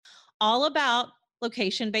all about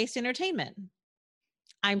location-based entertainment.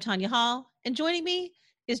 I'm Tanya Hall, and joining me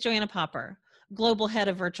is Joanna Popper, Global Head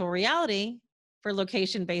of Virtual Reality for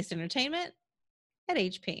Location-Based Entertainment at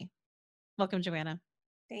HP. Welcome, Joanna.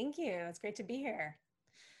 Thank you. It's great to be here.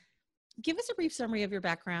 Give us a brief summary of your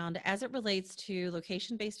background as it relates to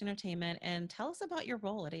location-based entertainment and tell us about your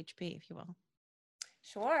role at HP, if you will.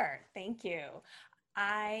 Sure. Thank you.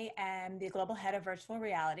 I am the global head of virtual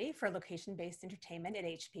reality for location-based entertainment at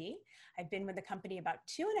HP. I've been with the company about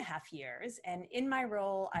 2.5 years, and in my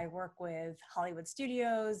role, I work with Hollywood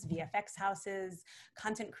studios, VFX houses,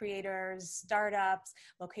 content creators, startups,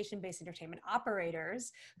 location-based entertainment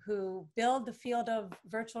operators who build the field of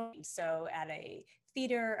virtual. So at a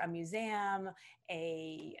theater, a museum,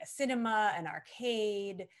 a cinema, an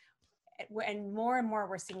arcade, and more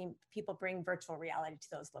we're seeing people bring virtual reality to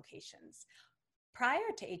those locations. Prior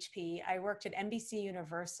to HP, I worked at NBC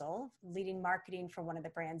Universal, leading marketing for one of the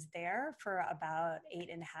brands there for about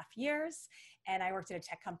 8.5 years. And I worked at a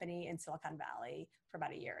tech company in Silicon Valley for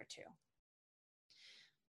about a year or two.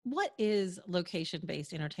 What is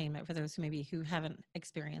location-based entertainment for those who haven't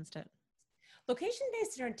experienced it?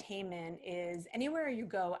 Location-based entertainment is anywhere you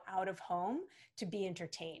go out of home to be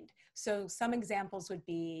entertained. So some examples would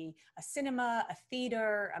be a cinema, a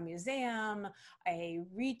theater, a museum, a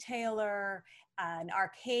retailer, an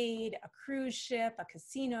arcade, a cruise ship, a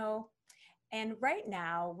casino. And right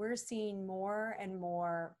now we're seeing more and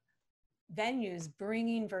more venues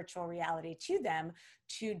bringing virtual reality to them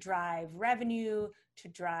to drive revenue, to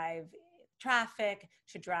drive traffic,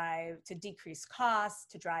 to decrease costs,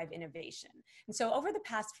 to drive innovation. And so over the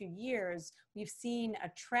past few years, we've seen a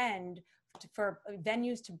trend for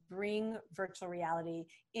venues to bring virtual reality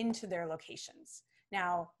into their locations.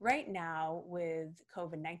 Now, right now with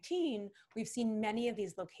COVID-19, we've seen many of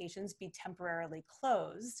these locations be temporarily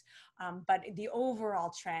closed, but the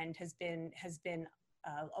overall trend has been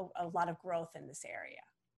a lot of growth in this area.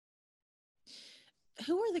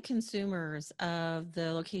 Who are the consumers of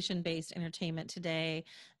the location-based entertainment today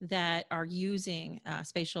that are using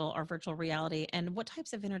spatial or virtual reality, and what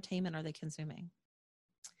types of entertainment are they consuming?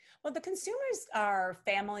 Well, the consumers are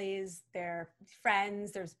families, they're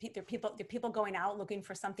friends, they're people going out looking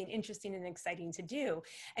for something interesting and exciting to do.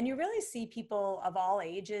 And you really see people of all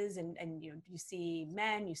ages, and you see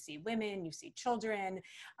men, you see women, you see children,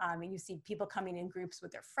 and you see people coming in groups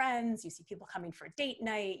with their friends, you see people coming for date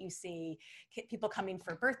night, you see people coming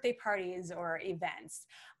for birthday parties or events.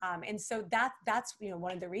 And so that's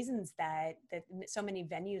one of the reasons that so many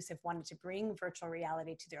venues have wanted to bring virtual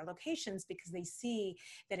reality to their locations, because they see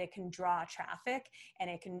that it can draw traffic and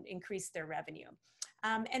it can increase their revenue.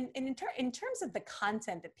 And in terms of the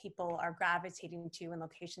content that people are gravitating to in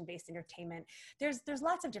location-based entertainment, there's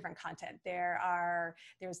lots of different content.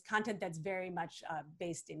 There's content that's very much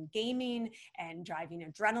based in gaming and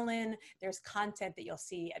driving adrenaline. There's content that you'll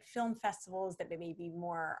see at film festivals that may be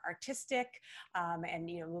more artistic, and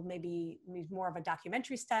maybe more of a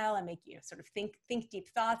documentary style and make you sort of think deep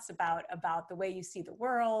thoughts about the way you see the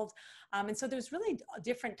world. And so there's really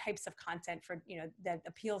different types of content for that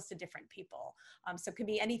appeals to different people. So it could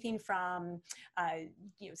be anything from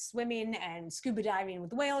swimming and scuba diving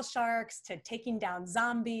with whale sharks, to taking down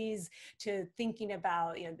zombies, to thinking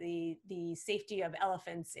about the safety of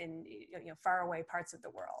elephants in faraway parts of the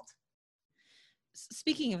world.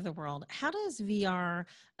 Speaking of the world, how does VR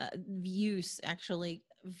use actually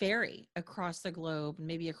vary across the globe,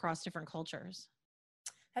 maybe across different cultures?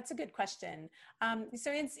 That's a good question.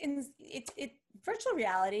 So virtual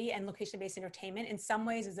reality and location-based entertainment in some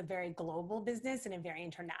ways is a very global business and a very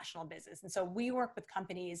international business. And so we work with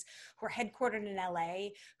companies who are headquartered in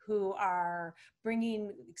LA, who are bringing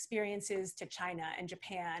experiences to China and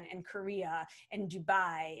Japan and Korea and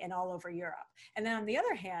Dubai and all over Europe. And then on the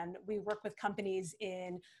other hand, we work with companies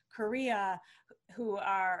in Korea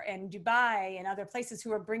and Dubai and other places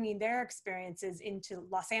who are bringing their experiences into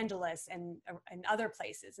Los Angeles and other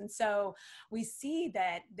places. And so we see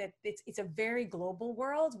that it's a very global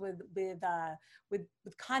world with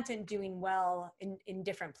content doing well in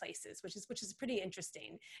different places, which is pretty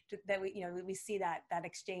interesting that we see that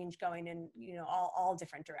exchange going in all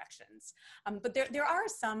different directions. But there are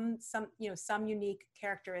some unique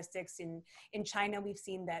characteristics in China. We've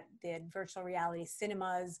seen that the virtual reality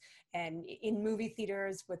cinemas and in movie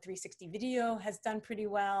theaters with 360 video has done pretty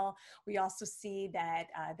well. We also see that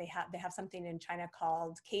they have something in China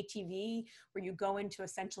called KTV, where you go into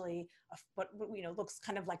essentially what looks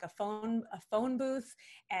kind of like a phone booth,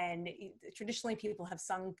 and traditionally people have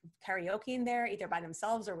sung karaoke in there either by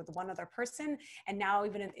themselves or with one other person, and now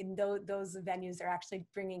even in those venues they're actually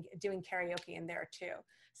doing karaoke in there too.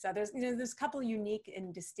 So there's a couple of unique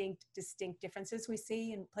and distinct differences we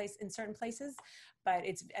see in certain places, but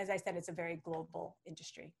it's, as I said, it's a very global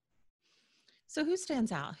industry. So who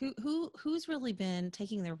stands out? Who's really been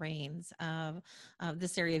taking the reins of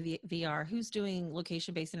this area of VR? Who's doing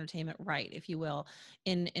location-based entertainment right, if you will,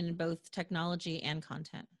 in both technology and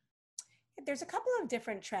content? There's a couple of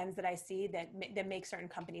different trends that I see that make certain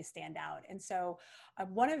companies stand out. And so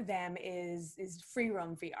one of them is free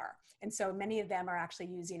roam VR. And so many of them are actually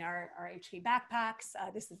using our HP backpacks.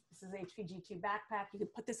 This is HP G2 backpack. You can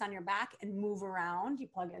put this on your back and move around. You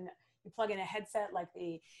plug in a headset like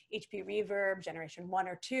the HP Reverb Generation 1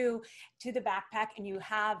 or 2 to the backpack, and you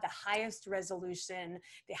have the highest resolution,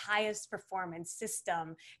 the highest performance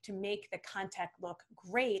system to make the content look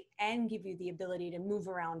great and give you the ability to move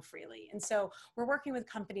around freely. And so we're working with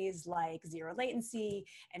companies like Zero Latency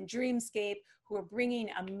and Dreamscape, who are bringing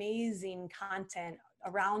amazing content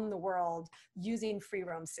around the world using free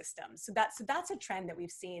roam systems. So that's a trend that we've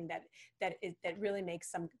seen that really makes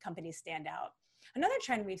some companies stand out. Another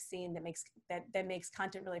trend we've seen that makes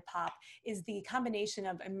content really pop is the combination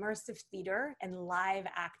of immersive theater and live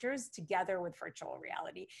actors together with virtual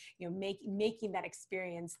reality, making that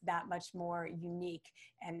experience that much more unique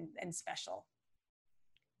and special.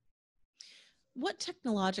 What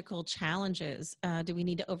technological challenges do we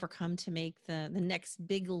need to overcome to make the next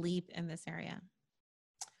big leap in this area?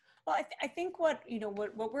 Well, I think what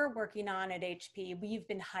we're working on at HP, we've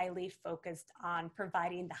been highly focused on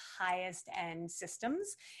providing the highest end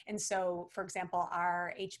systems. And so, for example,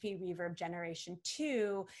 our HP Reverb Generation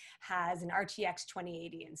 2 has an RTX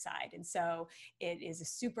 2080 inside. And so it is a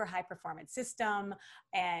super high performance system,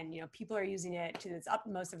 and people are using it to its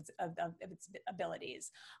utmost of its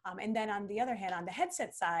abilities. And then on the other hand, on the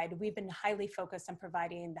headset side, we've been highly focused on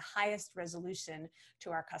providing the highest resolution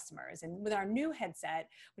to our customers. And with our new headset,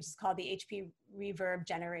 which is called the HP Reverb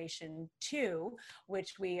Generation 2,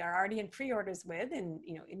 which we are already in pre-orders with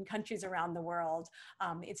in countries around the world.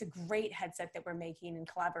 It's a great headset that we're making in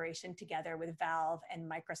collaboration together with Valve and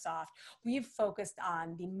Microsoft. We've focused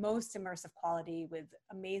on the most immersive quality with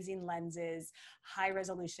amazing lenses, high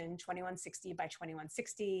resolution, 2160 by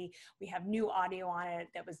 2160. We have new audio on it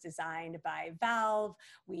that was designed by Valve.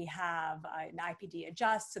 We have an IPD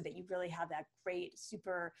adjust so that you really have that great,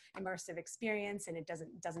 super immersive experience, and it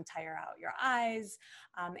doesn't tire out your eyes.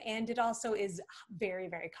 And it also is very,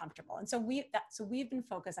 very comfortable. And so we've been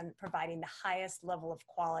focused on providing the highest level of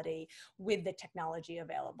quality with the technology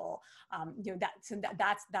available.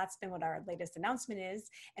 That's been what our latest announcement is.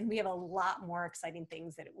 And we have a lot more exciting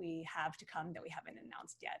things that we have to come that we haven't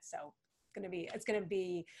announced yet. So it's going to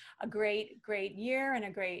be a great year and a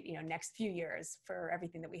great next few years for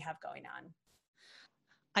everything that we have going on.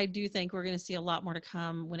 I do think we're going to see a lot more to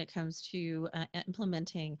come when it comes to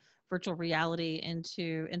implementing virtual reality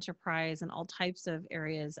into enterprise and all types of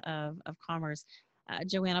areas of commerce.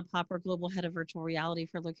 Joanna Popper, Global Head of Virtual Reality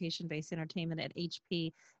for Location-Based Entertainment at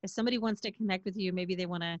HP. If somebody wants to connect with you, maybe they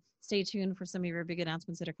want to stay tuned for some of your big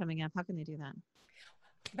announcements that are coming up, how can they do that?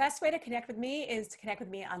 Best way to connect with me is to connect with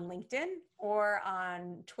me on LinkedIn or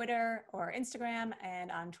on Twitter or Instagram. And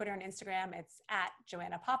on Twitter and Instagram, it's at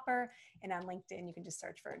Joanna Popper. And on LinkedIn, you can just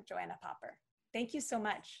search for Joanna Popper. Thank you so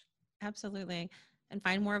much. Absolutely. And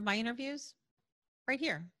find more of my interviews right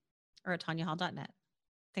here or at tanyahall.net.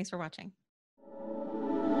 Thanks for watching.